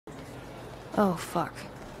Oh, fuck.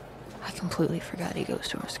 I completely forgot he goes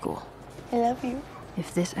to our school. I love you.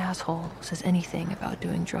 If this asshole says anything about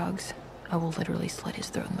doing drugs, I will literally slit his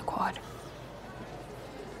throat in the quad.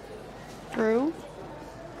 Drew?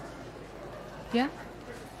 Yeah?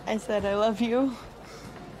 I said I love you.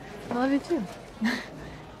 I love you too.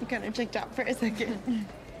 You kind of checked out for a second.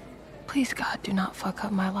 Please, God, do not fuck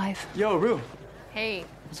up my life. Yo, Rue. Hey.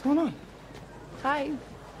 What's going on? Hi.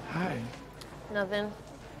 Hi. Nothing.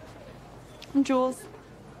 I'm Jules.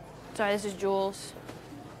 Sorry, this is Jules.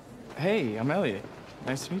 Hey, I'm Elliot.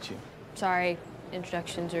 Nice to meet you. Sorry,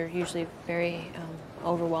 introductions are usually very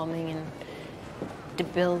overwhelming and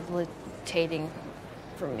debilitating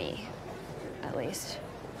for me, at least.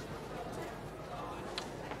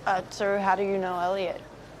 So how do you know Elliot?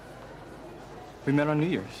 We met on New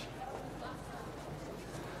Year's.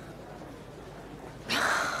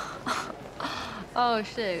 Oh,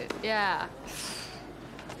 shit, yeah.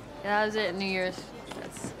 Yeah, that was it, New Year's.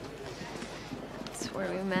 That's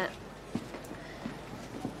where we met.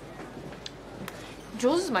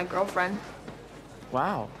 Jules is my girlfriend.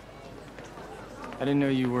 Wow. I didn't know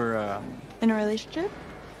you were, In a relationship?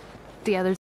 The other